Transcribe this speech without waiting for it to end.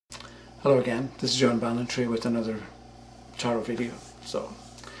Hello again, this is John Ballantyre with another tarot video. So,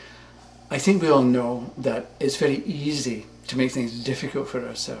 I think we all know that it's very easy to make things difficult for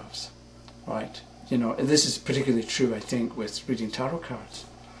ourselves, right? You know, and this is particularly true, I think, with reading tarot cards.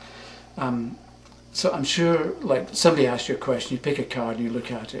 So I'm sure, like, somebody asks you a question, you pick a card and you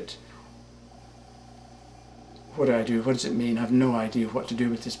look at it. What do I do? What does it mean? I have no idea what to do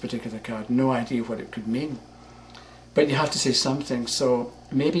with this particular card, no idea what it could mean. But you have to say something, so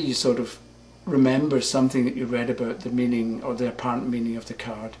maybe you sort of remember something that you read about the meaning or the apparent meaning of the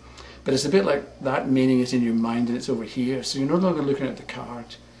card. But it's a bit like that meaning is in your mind and it's over here, so you're no longer looking at the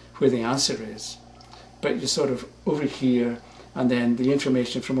card where the answer is, but you're sort of over here, and then the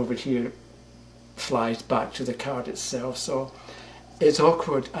information from over here flies back to the card itself. So it's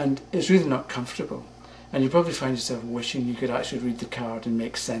awkward and it's really not comfortable, and you probably find yourself wishing you could actually read the card and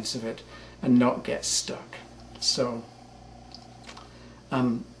make sense of it and not get stuck. So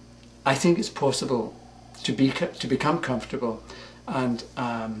I think it's possible to become comfortable, and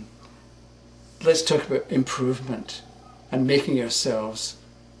let's talk about improvement and making ourselves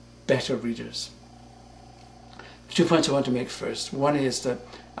better readers. 2 points I want to make first. One is that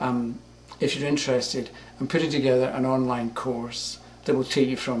if you're interested, I'm putting together an online course that will take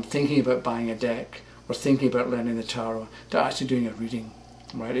you from thinking about buying a deck or thinking about learning the tarot to actually doing a reading,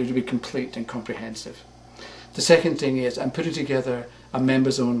 right? It will be complete and comprehensive. The second thing is I'm putting together a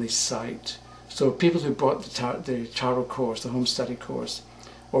members only site. So people who bought the tarot course, the home study course,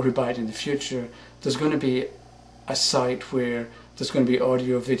 or who buy it in the future, there's going to be a site where there's going to be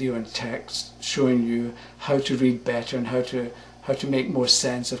audio, video and text showing you how to read better and how to make more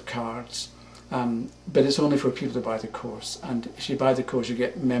sense of cards. But it's only for people to buy the course, and if you buy the course you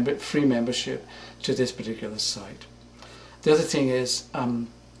get free membership to this particular site. The other thing is,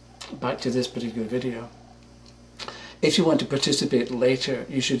 back to this particular video, if you want to participate later,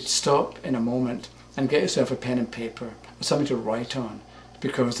 you should stop in a moment and get yourself a pen and paper or something to write on,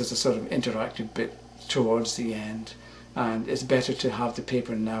 because there's a sort of interactive bit towards the end, and it's better to have the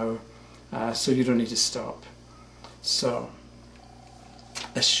paper now so you don't need to stop. So,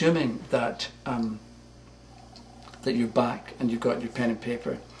 assuming that that you're back and you've got your pen and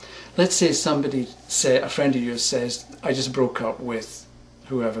paper, let's say a friend of yours says, I just broke up with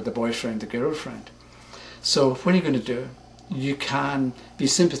whoever, the boyfriend, the girlfriend. So what are you going to do? You can be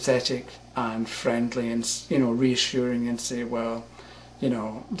sympathetic and friendly and, you know, reassuring and say, well, you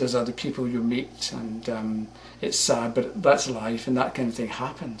know, there's other people you meet and it's sad, but that's life and that kind of thing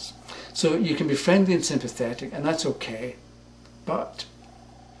happens. So you can be friendly and sympathetic, and that's okay. But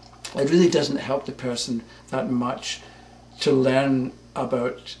it really doesn't help the person that much to learn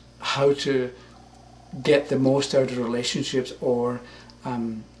about how to get the most out of relationships, or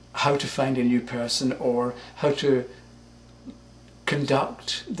how to find a new person, or how to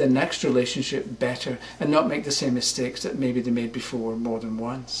conduct the next relationship better and not make the same mistakes that maybe they made before more than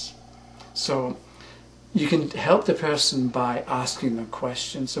once. So you can help the person by asking them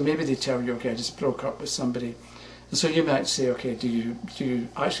questions. So maybe they tell you, okay, I just broke up with somebody. And so you might say, okay, do you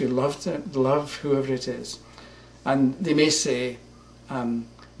actually love whoever it is? And they may say,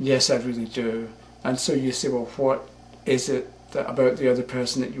 yes, I really do. And so you say, well, what is it about the other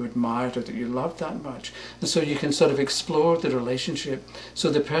person that you admired or that you loved that much? And so you can sort of explore the relationship, so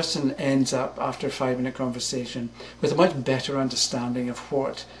the person ends up, after a 5-minute conversation, with a much better understanding of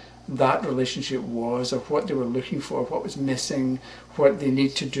what that relationship was, or what they were looking for, what was missing, what they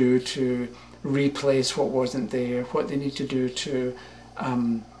need to do to replace what wasn't there, what they need to do to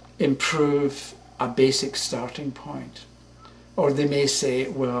improve a basic starting point. Or they may say,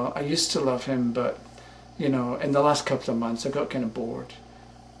 well, I used to love him, but you know, in the last couple of months I got kind of bored.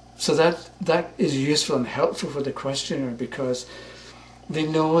 So that is useful and helpful for the questioner, because they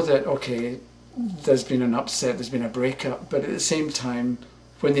know that, okay, there's been an upset, there's been a breakup, but at the same time,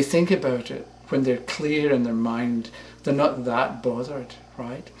 when they think about it, when they're clear in their mind, they're not that bothered,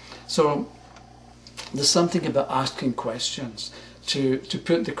 right? So there's something about asking questions to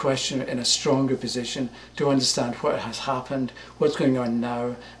put the questioner in a stronger position to understand what has happened, what's going on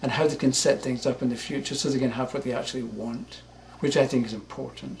now, and how they can set things up in the future so they can have what they actually want, which I think is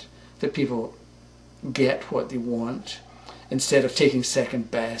important, that people get what they want instead of taking second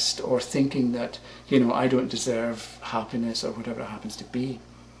best or thinking that, you know, I don't deserve happiness or whatever it happens to be.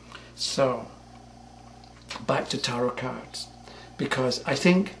 So, back to tarot cards, because I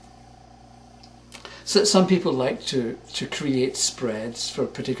think so some people like to create spreads for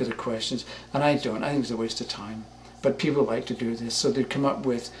particular questions, and I don't. I think it's a waste of time. But people like to do this, so they come up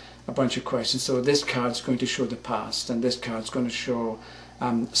with a bunch of questions. So this card's going to show the past, and this card's going to show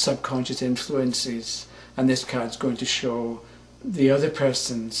subconscious influences, and this card's going to show the other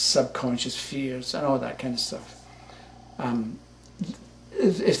person's subconscious fears and all that kind of stuff.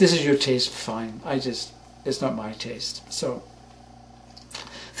 If this is your taste, fine. It's not my taste. So,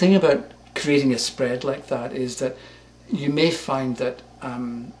 the thing about creating a spread like that is that you may find that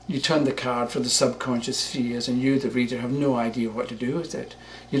you turn the card for the subconscious fears and you, the reader, have no idea what to do with it.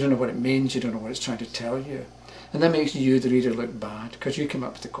 You don't know what it means, you don't know what it's trying to tell you. And that makes you, the reader, look bad because you came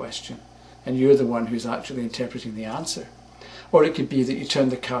up with the question and you're the one who's actually interpreting the answer. Or it could be that you turn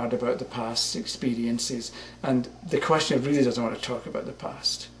the card about the past experiences and the questioner really doesn't want to talk about the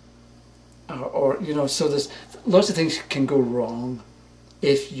past. Or so there's lots of things can go wrong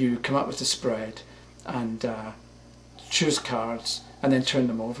if you come up with a spread and choose cards and then turn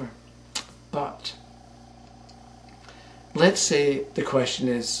them over. But let's say the question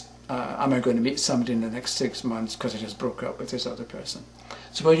is, am I going to meet somebody in the next 6 months because I just broke up with this other person?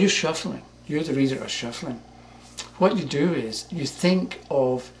 So while you're shuffling, you the reader are shuffling, what you do is you think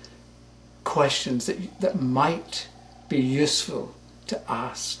of questions that might be useful to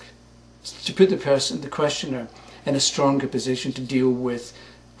ask, to put the questioner in a stronger position to deal with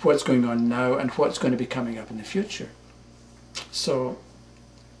what's going on now and what's going to be coming up in the future. So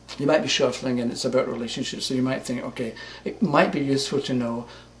you might be shuffling and it's about relationships, so you might think, okay, it might be useful to know,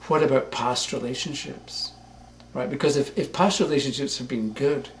 what about past relationships, right? Because if past relationships have been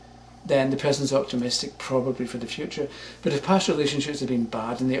good, then the person's optimistic probably for the future. But if past relationships have been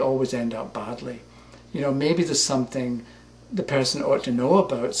bad and they always end up badly, maybe there's something the person ought to know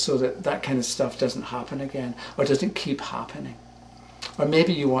about so that that kind of stuff doesn't happen again or doesn't keep happening. Or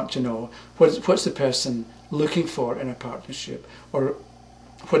maybe you want to know, what's the person looking for in a partnership, or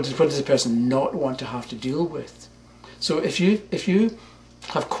what does the person not want to have to deal with. So if you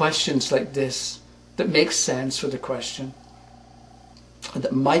have questions like this that make sense for the question,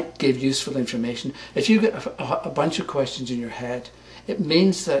 that might give useful information, if you get a bunch of questions in your head, it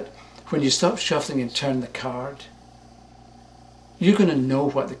means that when you stop shuffling and turn the card, you're going to know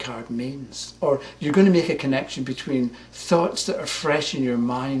what the card means, or you're going to make a connection between thoughts that are fresh in your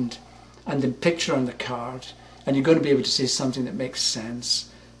mind and the picture on the card, and you're going to be able to say something that makes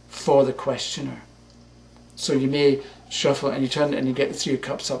sense for the questioner. So you may shuffle and you turn it and you get the 3 of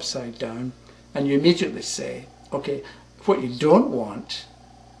Cups upside down, and you immediately say, okay, what you don't want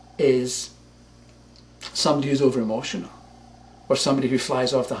is somebody who's over emotional, or somebody who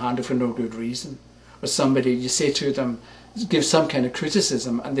flies off the handle for no good reason, or somebody you say to them, give some kind of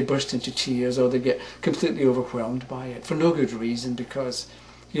criticism and they burst into tears, or they get completely overwhelmed by it for no good reason, because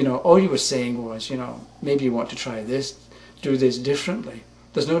all you were saying was, maybe you want to try this, do this differently.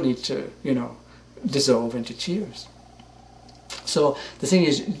 There's no need to dissolve into tears. So the thing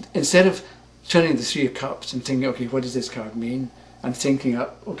is, instead of turning the 3 of Cups and thinking, okay, what does this card mean, and thinking,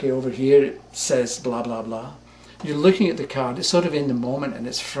 okay, over here it says blah blah blah, you're looking at the card, it's sort of in the moment and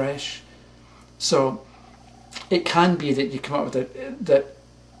it's fresh. So it can be that you come up with it, that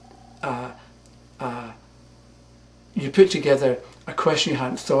you put together a question you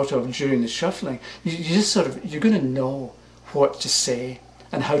hadn't thought of during the shuffling. You just you're going to know what to say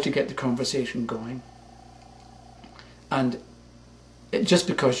and how to get the conversation going. And just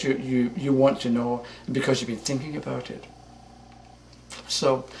because you want to know, and because you've been thinking about it.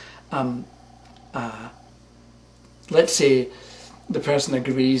 So let's say the person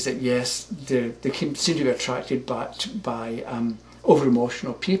agrees that yes, they seem to be attracted by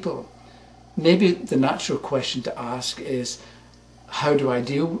over-emotional people. Maybe the natural question to ask is, how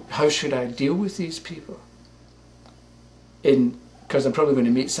should I deal with these people? Because I'm probably going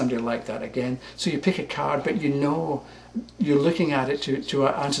to meet somebody like that again. So you pick a card, but you're looking at it to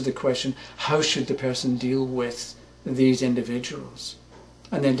answer the question, how should the person deal with these individuals?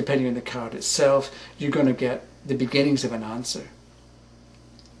 And then depending on the card itself, you're going to get the beginnings of an answer.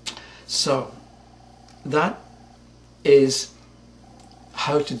 So that is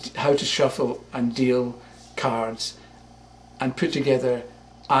how to shuffle and deal cards and put together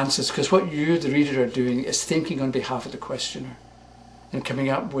answers, because what you, the reader, are doing is thinking on behalf of the questioner and coming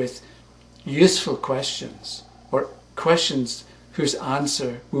up with useful questions, or questions whose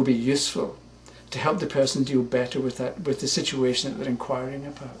answer will be useful to help the person deal better with the situation that they're inquiring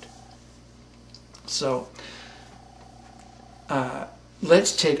about. So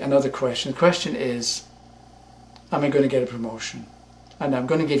let's take another question. The question is, am I going to get a promotion? And I'm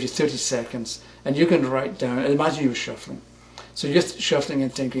going to give you 30 seconds and you're going to write down, and imagine you were shuffling. So you're shuffling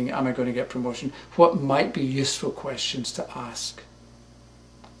and thinking, am I going to get promotion? What might be useful questions to ask?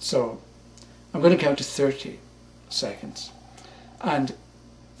 So I'm going to count to 30 seconds. And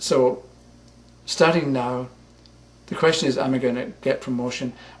so starting now, the question is, am I going to get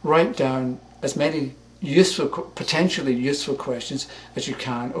promotion? Write down as many potentially useful questions as you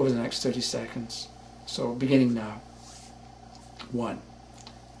can over the next 30 seconds. So beginning now. 1.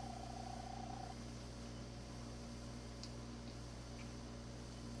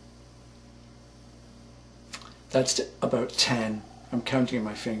 That's about 10. I'm counting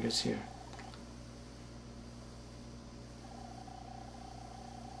my fingers here.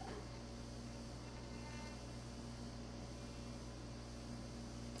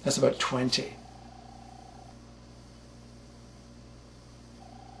 That's about 20.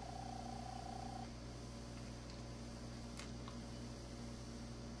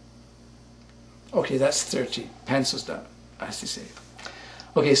 Okay, that's 30. Pencils down, as they say.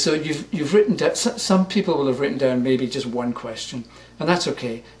 Okay, so you've written down, some people will have written down maybe just one question, and that's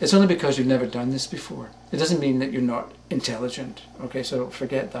okay. It's only because you've never done this before. It doesn't mean that you're not intelligent, okay, so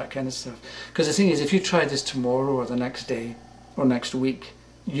forget that kind of stuff. Because the thing is, if you try this tomorrow or the next day or next week,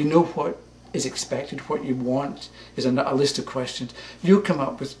 you know what is expected, what you want is a list of questions. You'll come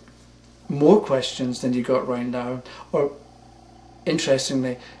up with more questions than you got right now, or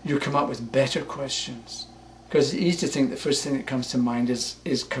interestingly, you'll come up with better questions. Because it's easy to think the first thing that comes to mind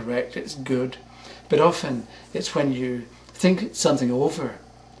is correct, it's good. But often it's when you think something over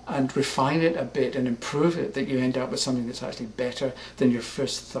and refine it a bit and improve it that you end up with something that's actually better than your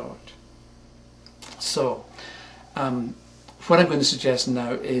first thought. So, what I'm going to suggest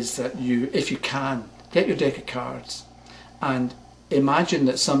now is that you, if you can, get your deck of cards and imagine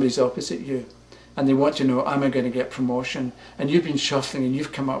that somebody's opposite you and they want to know, am I going to get promotion? And you've been shuffling and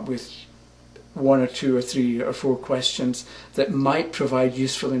you've come up with 1 or 2 or 3 or 4 questions that might provide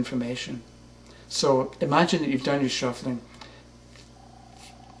useful information. So imagine that you've done your shuffling.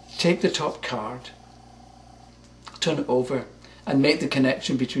 Take the top card, turn it over, and make the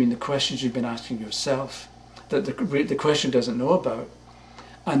connection between the questions you've been asking yourself, that the question doesn't know about,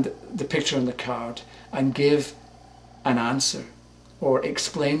 and the picture on the card, and give an answer or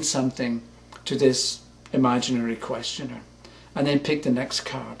explain something to this imaginary questioner. And then pick the next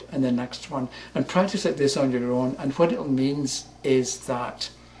card and the next one and practice like this on your own. And what it means is that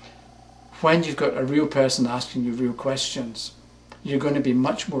when you've got a real person asking you real questions, you're going to be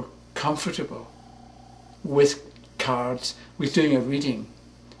much more comfortable with cards, with doing a reading,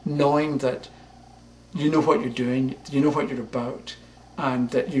 knowing that you know what you're doing, you know what you're about, and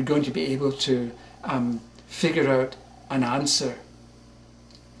that you're going to be able to figure out an answer,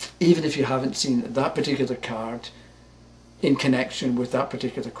 even if you haven't seen that particular card in connection with that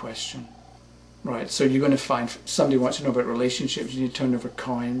particular question. Right, so you're going to find somebody wants to know about relationships, you need to turn over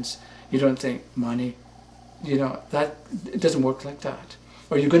coins, you don't think money, you know, that it doesn't work like that.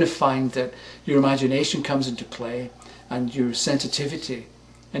 Or you're going to find that your imagination comes into play and your sensitivity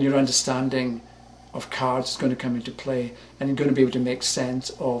and your understanding of cards is going to come into play, and you're going to be able to make sense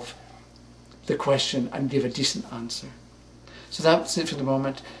of the question and give a decent answer. So that's it for the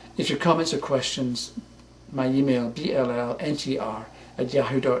moment. If your comments or questions, my email,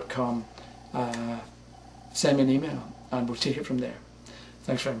 bllntr@yahoo.com. Send me an email and we'll take it from there.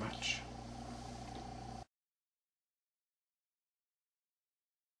 Thanks very much.